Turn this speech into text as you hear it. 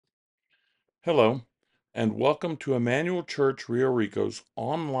Hello, and welcome to Emmanuel Church Rio Rico's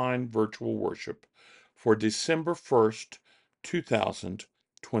online virtual worship for December 1st,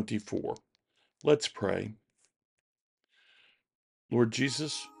 2024. Let's pray. Lord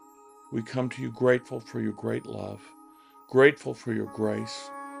Jesus, we come to you grateful for your great love, grateful for your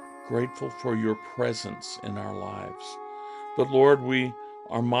grace, grateful for your presence in our lives. But Lord, we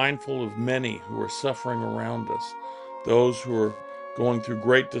are mindful of many who are suffering around us, those who are going through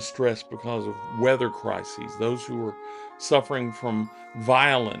great distress because of weather crises, those who are suffering from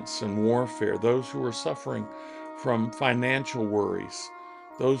violence and warfare, those who are suffering from financial worries,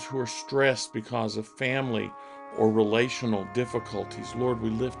 those who are stressed because of family or relational difficulties. Lord, we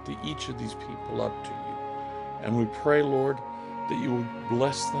lift each of these people up to you. And we pray, Lord, that you would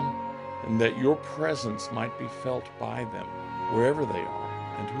bless them and that your presence might be felt by them wherever they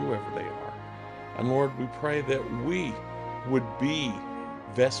are and whoever they are. And Lord, we pray that we would be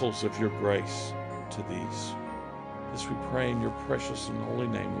vessels of your grace to these. This we pray in your precious and holy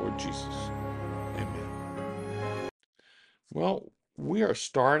name, Lord Jesus. Amen. Well, we are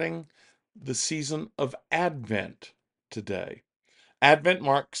starting the season of Advent today. Advent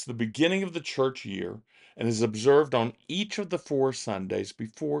marks the beginning of the church year and is observed on each of the 4 Sundays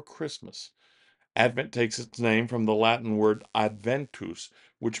before Christmas. Advent takes its name from the Latin word adventus,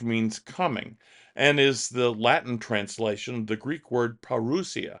 which means coming, and is the Latin translation of the Greek word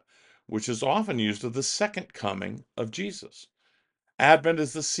parousia, which is often used of the second coming of Jesus. Advent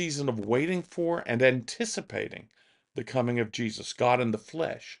is the season of waiting for and anticipating the coming of Jesus, God in the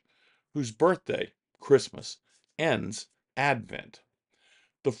flesh, whose birthday, Christmas, ends Advent.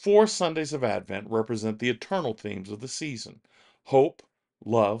 The 4 Sundays of Advent represent the eternal themes of the season: hope,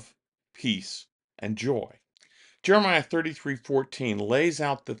 love, peace, and joy. Jeremiah 33:14 lays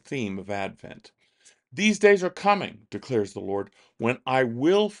out the theme of Advent. These days are coming, declares the Lord, when I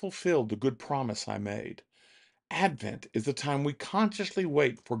will fulfill the good promise I made. Advent is the time we consciously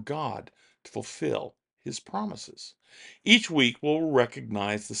wait for God to fulfill his promises. Each week we'll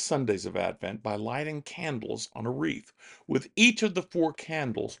recognize the Sundays of Advent by lighting candles on a wreath, with each of the 4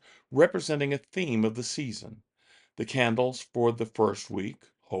 candles representing a theme of the season. The candles for the first week,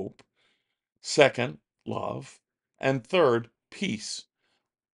 hope; second, love; and third, peace,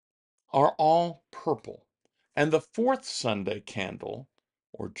 are all purple. And the fourth Sunday candle,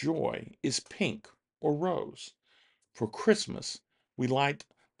 or joy, is pink or rose. For Christmas, we light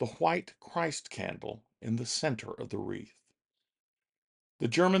the white Christ candle in the center of the wreath. The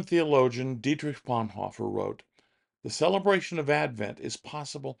German theologian Dietrich Bonhoeffer wrote, "The celebration of Advent is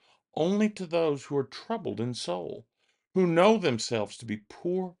possible only to those who are troubled in soul, who know themselves to be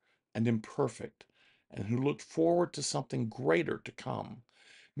poor and imperfect, and who look forward to something greater to come.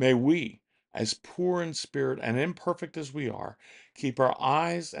 May we, as poor in spirit and imperfect as we are, keep our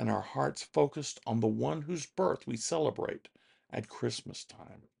eyes and our hearts focused on the one whose birth we celebrate at Christmas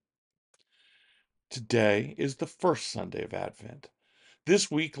time." Today is the first Sunday of Advent.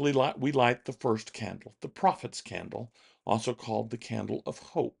 This week we light the first candle, the prophet's candle, also called the candle of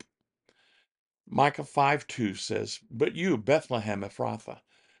hope. Micah 5:2 says, "But you, Bethlehem Ephrathah,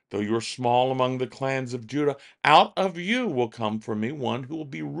 though you are small among the clans of Judah, out of you will come for me one who will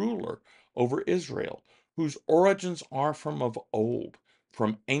be ruler over Israel, whose origins are from of old,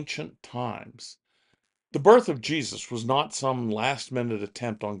 from ancient times." The birth of Jesus was not some last-minute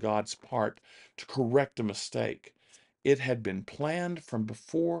attempt on God's part to correct a mistake. It had been planned from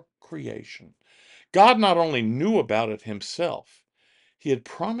before creation. God not only knew about it himself, he had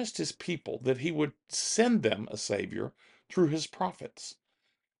promised his people that he would send them a Savior through his prophets.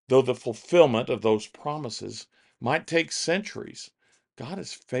 Though the fulfillment of those promises might take centuries, God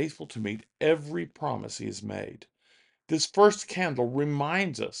is faithful to meet every promise he has made. This first candle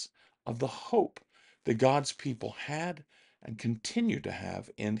reminds us of the hope that God's people had and continue to have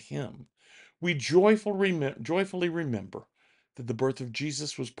in him. We joyfully remember that the birth of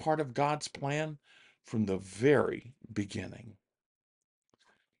Jesus was part of God's plan from the very beginning.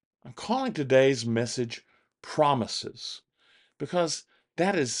 I'm calling today's message Promises, because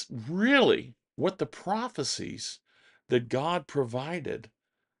that is really what the prophecies that God provided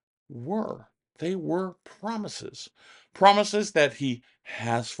were. They were promises. Promises that he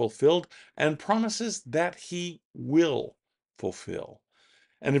has fulfilled and promises that he will fulfill.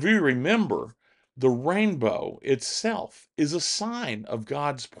 And if you remember, the rainbow itself is a sign of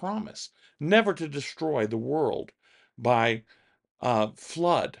God's promise never to destroy the world by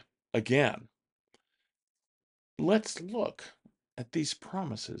flood again. Let's look at these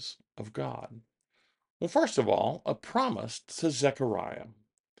promises of God. Well, first of all, a promise to Zechariah.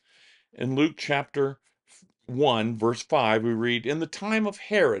 In Luke chapter 1, verse 5, we read, "In the time of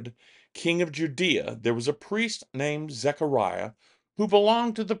Herod, king of Judea, there was a priest named Zechariah who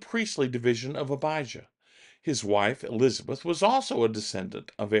belonged to the priestly division of Abijah. His wife, Elizabeth, was also a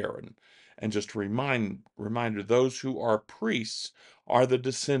descendant of Aaron." And just a reminder, those who are priests are the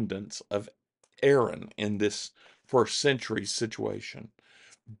descendants of Aaron in this first century situation.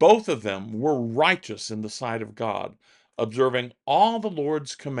 Both of them were righteous in the sight of God, observing all the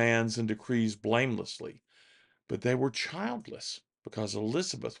Lord's commands and decrees blamelessly. But they were childless because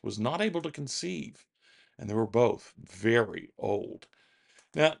Elizabeth was not able to conceive, and they were both very old.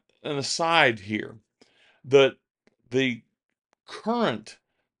 Now, an aside here, the the current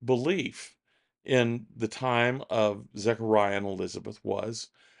belief in the time of Zechariah and Elizabeth was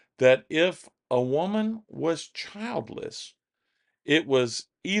that if a woman was childless, it was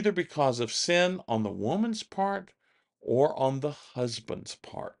either because of sin on the woman's part or on the husband's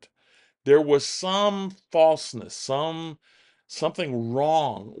part. There was some falseness, something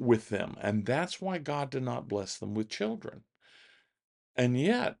wrong with them, and that's why God did not bless them with children. And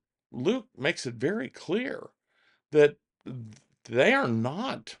yet, Luke makes it very clear that they are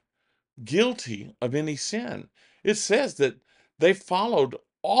not guilty of any sin. It says that they followed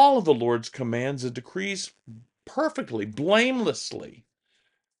all of the Lord's commands and decrees perfectly, blamelessly.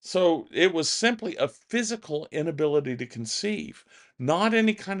 So it was simply a physical inability to conceive, not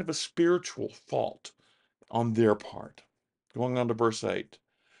any kind of a spiritual fault on their part. Going on to verse 8.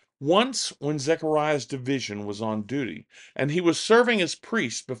 Once, when Zechariah's division was on duty, and he was serving as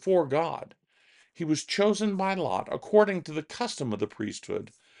priest before God, he was chosen by lot, according to the custom of the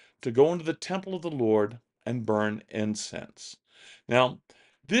priesthood, to go into the temple of the Lord and burn incense. Now,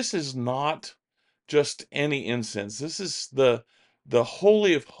 this is not just any incense. This is the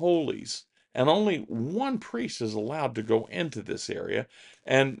Holy of Holies, and only one priest is allowed to go into this area.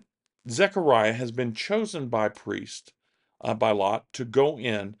 And Zechariah has been chosen by lot to go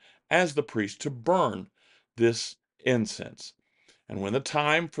in as the priest to burn this incense. And when the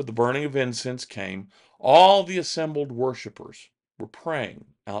time for the burning of incense came, all the assembled worshipers were praying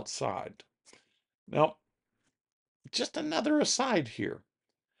outside. Now, just another aside here.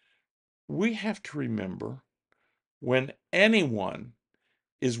 We have to remember when anyone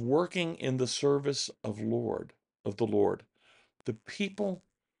is working in the service of the Lord, the people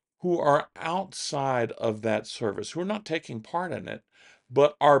who are outside of that service, who are not taking part in it,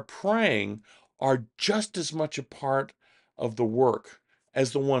 but are praying, are just as much a part of the work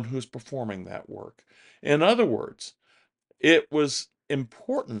as the one who's performing that work. In other words, it was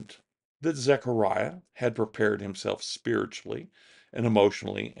important that Zechariah had prepared himself spiritually and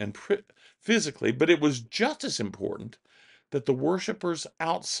emotionally and physically, but it was just as important that the worshipers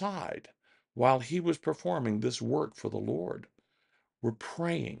outside, while he was performing this work for the Lord, were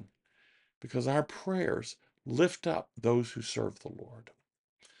praying, because our prayers lift up those who serve the Lord.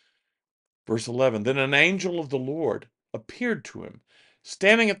 Verse 11, then an angel of the Lord appeared to him,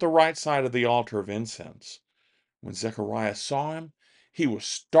 standing at the right side of the altar of incense. When Zechariah saw him, he was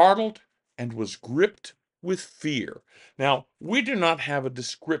startled and was gripped with fear. Now, we do not have a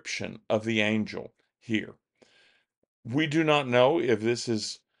description of the angel here. We do not know if this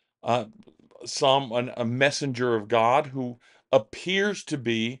is uh, a messenger of God who appears to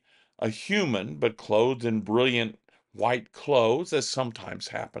be a human but clothed in brilliant white clothes, as sometimes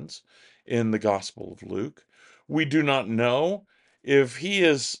happens in the Gospel of Luke. We do not know if he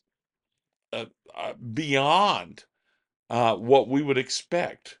is beyond what we would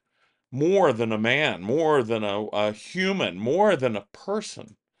expect, more than a man, more than a human, more than a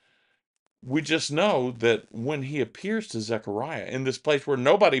person. We just know that when he appears to Zechariah in this place where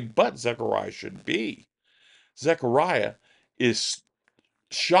nobody but Zechariah should be, Zechariah is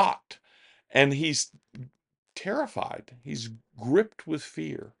shocked and he's terrified. He's gripped with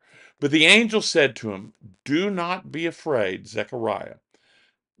fear. But the angel said to him, "Do not be afraid, Zechariah."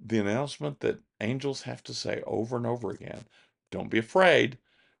 The announcement that angels have to say over and over again: don't be afraid,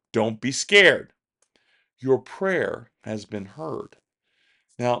 don't be scared. Your prayer has been heard.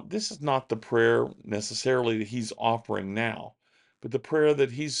 Now, this is not the prayer necessarily that he's offering now, but the prayer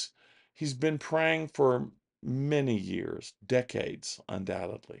that he's been praying for many years, decades,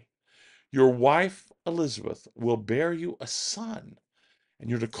 undoubtedly. Your wife Elizabeth will bear you a son, and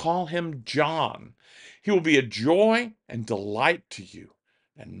you're to call him John. He will be a joy and delight to you,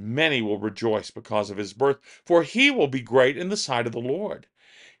 and many will rejoice because of his birth, for he will be great in the sight of the Lord.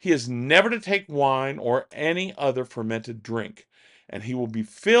 He is never to take wine or any other fermented drink, and he will be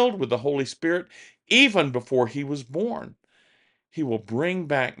filled with the Holy Spirit even before he was born. He will bring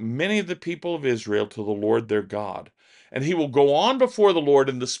back many of the people of Israel to the Lord their God, and he will go on before the Lord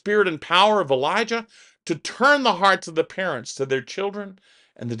in the spirit and power of Elijah, to turn the hearts of the parents to their children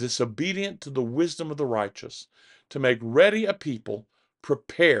and the disobedient to the wisdom of the righteous, to make ready a people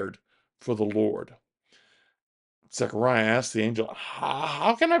prepared for the Lord. Zechariah asked the angel,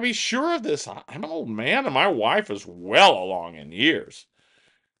 how can I be sure of this? I'm an old man and my wife is well along in years.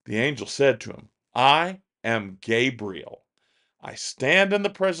 The angel said to him, I am Gabriel. I stand in the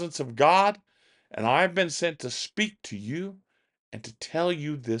presence of God, and I've been sent to speak to you and to tell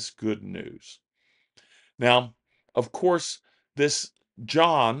you this good news. Now, of course, this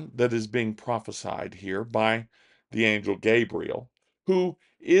John that is being prophesied here by the angel Gabriel, who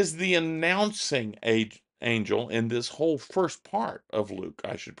is the announcing angel in this whole first part of Luke,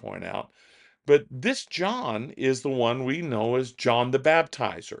 I should point out. But this John is the one we know as John the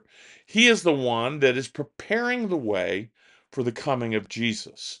Baptizer. He is the one that is preparing the way for the coming of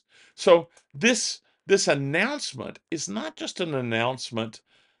Jesus. So this announcement is not just an announcement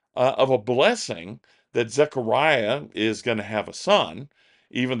of a blessing that Zechariah is going to have a son,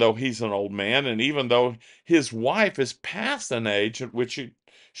 even though he's an old man, and even though his wife is past an age at which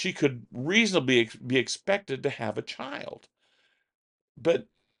she could reasonably be expected to have a child. But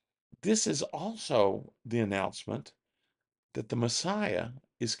this is also the announcement that the Messiah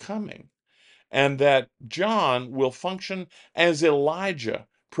is coming, and that John will function as Elijah,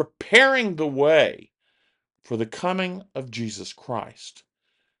 preparing the way for the coming of Jesus Christ.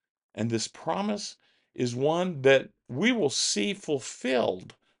 And this promise is one that we will see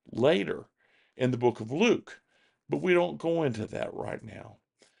fulfilled later in the book of Luke, but we don't go into that right now.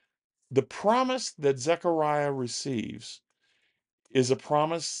 The promise that Zechariah receives is a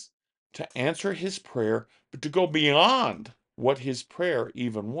promise to answer his prayer, but to go beyond what his prayer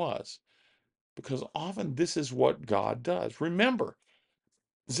even was, because often this is what God does. Remember,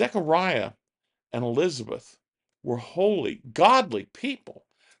 Zechariah and Elizabeth were holy, godly people.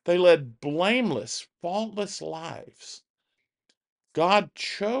 They led blameless, faultless lives. God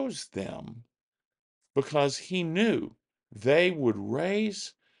chose them because he knew they would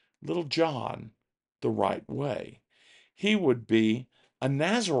raise little John the right way. He would be a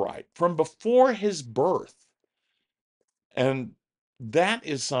Nazarite from before his birth. And that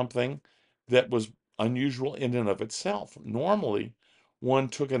is something that was unusual in and of itself. Normally, one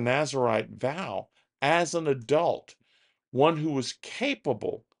took a Nazarite vow as an adult, one who was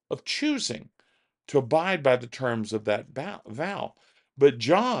capable of choosing to abide by the terms of that vow. But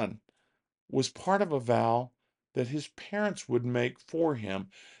John was part of a vow that his parents would make for him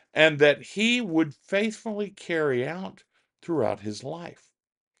and that he would faithfully carry out throughout his life,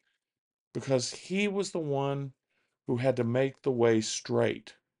 because he was the one who had to make the way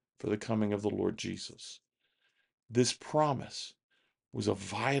straight for the coming of the Lord Jesus. This promise was a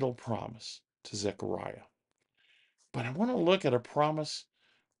vital promise to Zechariah. But I want to look at a promise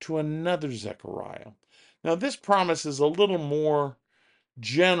to another Zechariah. Now, this promise is a little more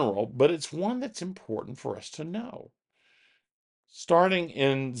general, but it's one that's important for us to know. Starting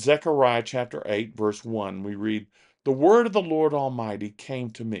in Zechariah chapter 8, verse 1, we read, The word of the Lord Almighty came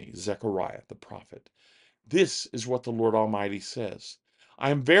to me, Zechariah the prophet. This is what the Lord Almighty says. I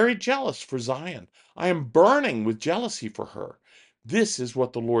am very jealous for Zion. I am burning with jealousy for her. This is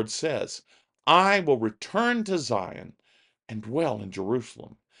what the Lord says. I will return to Zion and dwell in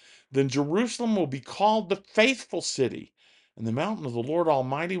Jerusalem. Then Jerusalem will be called the faithful city, and the mountain of the Lord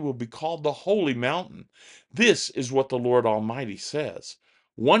Almighty will be called the holy mountain. This is what the Lord Almighty says.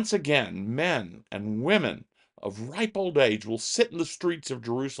 Once again, men and women of ripe old age will sit in the streets of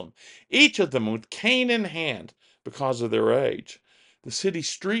Jerusalem, each of them with cane in hand because of their age. The city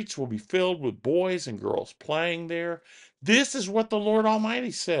streets will be filled with boys and girls playing there. This is what the Lord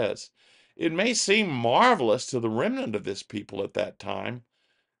Almighty says. It may seem marvelous to the remnant of this people at that time,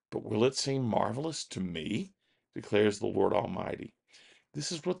 but will it seem marvelous to me? Declares the Lord Almighty.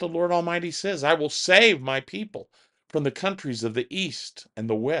 This is what the Lord Almighty says. I will save my people from the countries of the east and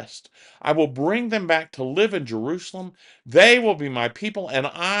the west. I will bring them back to live in Jerusalem. They will be my people, and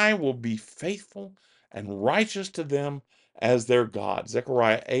I will be faithful and righteous to them as their God.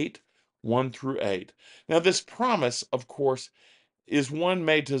 Zechariah 8, 1 through 8. Now, this promise, of course, is one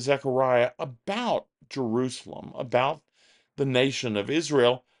made to Zechariah about Jerusalem, about the nation of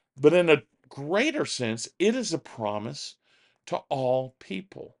Israel, but in a greater sense, it is a promise to all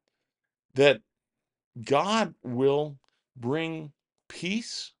people that God will bring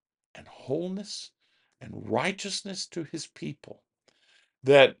peace and wholeness and righteousness to his people,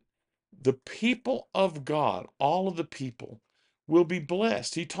 that the people of God, all of the people, will be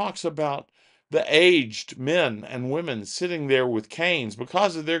blessed. He talks about the aged men and women sitting there with canes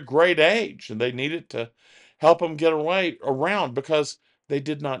because of their great age, and they needed to help them get away around because they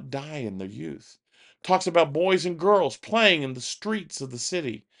did not die in their youth. talks about boys and girls playing in the streets of the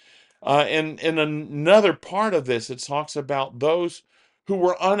city. And in another part of this, it talks about those who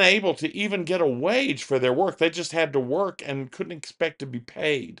were unable to even get a wage for their work. They just had to work and couldn't expect to be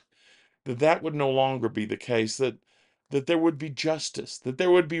paid. That would no longer be the case, that there would be justice, that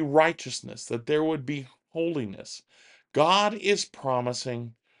there would be righteousness, that there would be holiness. God is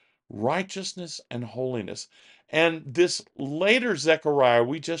promising righteousness and holiness. And this later Zechariah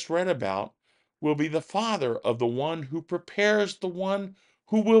we just read about will be the father of the one who prepares the one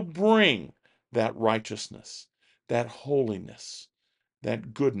who will bring that righteousness, that holiness,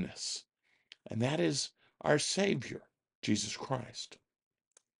 that goodness. And that is our Savior, Jesus Christ.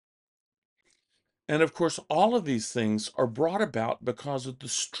 And of course, all of these things are brought about because of the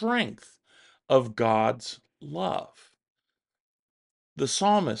strength of God's love. The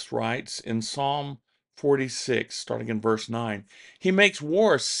psalmist writes in Psalm 46, starting in verse 9, He makes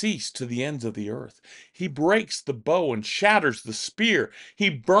war cease to the ends of the earth. He breaks the bow and shatters the spear. He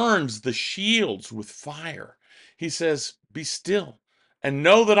burns the shields with fire. He says, Be still and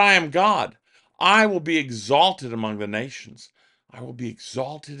know that I am God. I will be exalted among the nations. I will be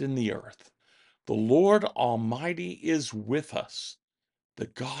exalted in the earth. The Lord Almighty is with us. The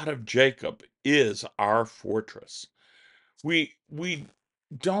God of Jacob is our fortress. We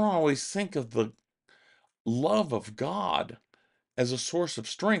don't always think of the love of God as a source of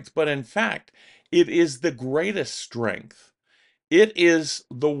strength, but in fact, it is the greatest strength. It is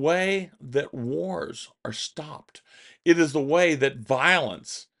the way that wars are stopped. It is the way that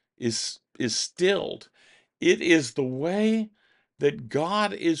violence is stilled. It is the way that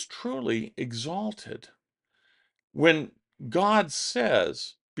God is truly exalted. When God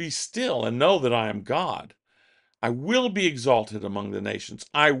says, Be still and know that I am God, I will be exalted among the nations.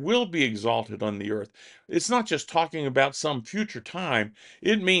 I will be exalted on the earth. It's not just talking about some future time,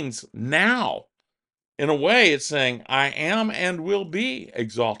 it means now. In a way, it's saying, I am and will be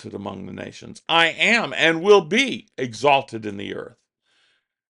exalted among the nations. I am and will be exalted in the earth.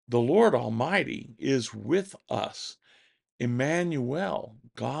 The Lord Almighty is with us. Emmanuel,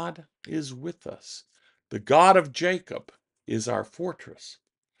 God is with us. The God of Jacob is our fortress.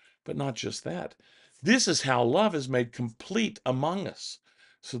 But not just that. This is how love is made complete among us,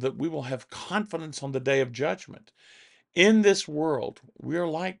 so that we will have confidence on the day of judgment. In this world, we are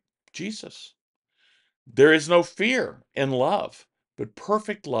like Jesus. There is no fear in love, but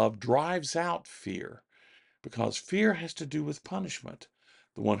perfect love drives out fear, because fear has to do with punishment.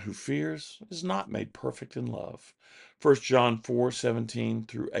 The one who fears is not made perfect in love. 1 John 4:17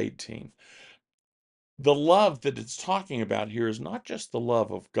 through 18. The love that it's talking about here is not just the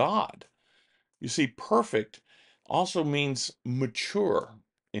love of God. You see, perfect also means mature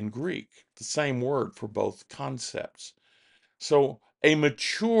in Greek, the same word for both concepts. So, a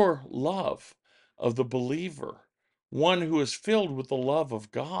mature love of the believer, one who is filled with the love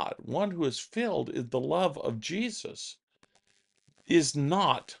of God, one who is filled with the love of Jesus, is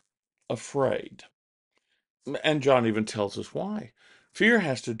not afraid. And John even tells us why. Fear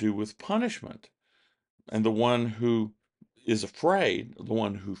has to do with punishment. And the one who is afraid, the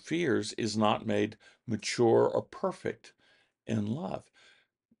one who fears, is not made mature or perfect in love.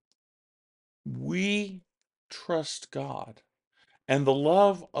 We trust God, and the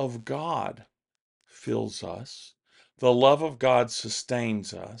love of God fills us. The love of God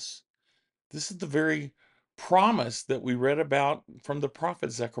sustains us. This is the very promise that we read about from the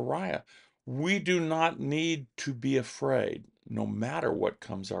prophet Zechariah. We do not need to be afraid, no matter what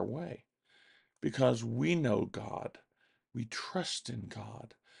comes our way, because we know God. We trust in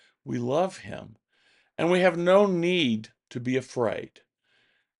God. We love Him. And we have no need to be afraid,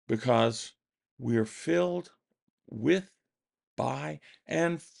 because we are filled with, by,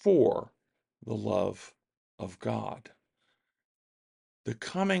 and for the love of God. The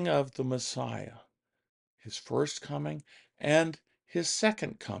coming of the Messiah, His first coming and His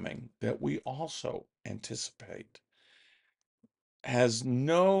second coming that we also anticipate, has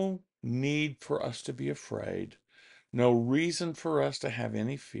no need for us to be afraid, no reason for us to have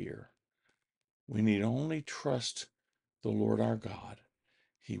any fear. We need only trust the Lord our God.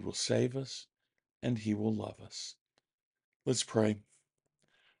 He will save us and He will love us. Let's pray.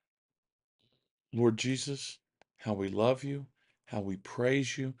 Lord Jesus, how we love you, how we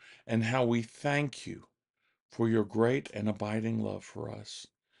praise you, and how we thank you for your great and abiding love for us.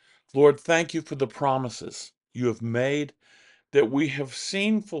 Lord, thank you for the promises you have made that we have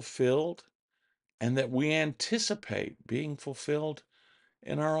seen fulfilled and that we anticipate being fulfilled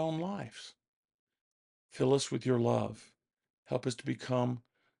in our own lives. Fill us with your love. Help us to become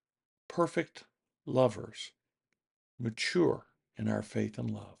perfect lovers, mature in our faith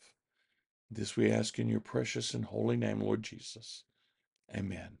and love. This we ask in your precious and holy name, Lord Jesus.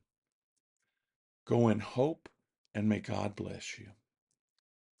 Amen. Go in hope, and may God bless you.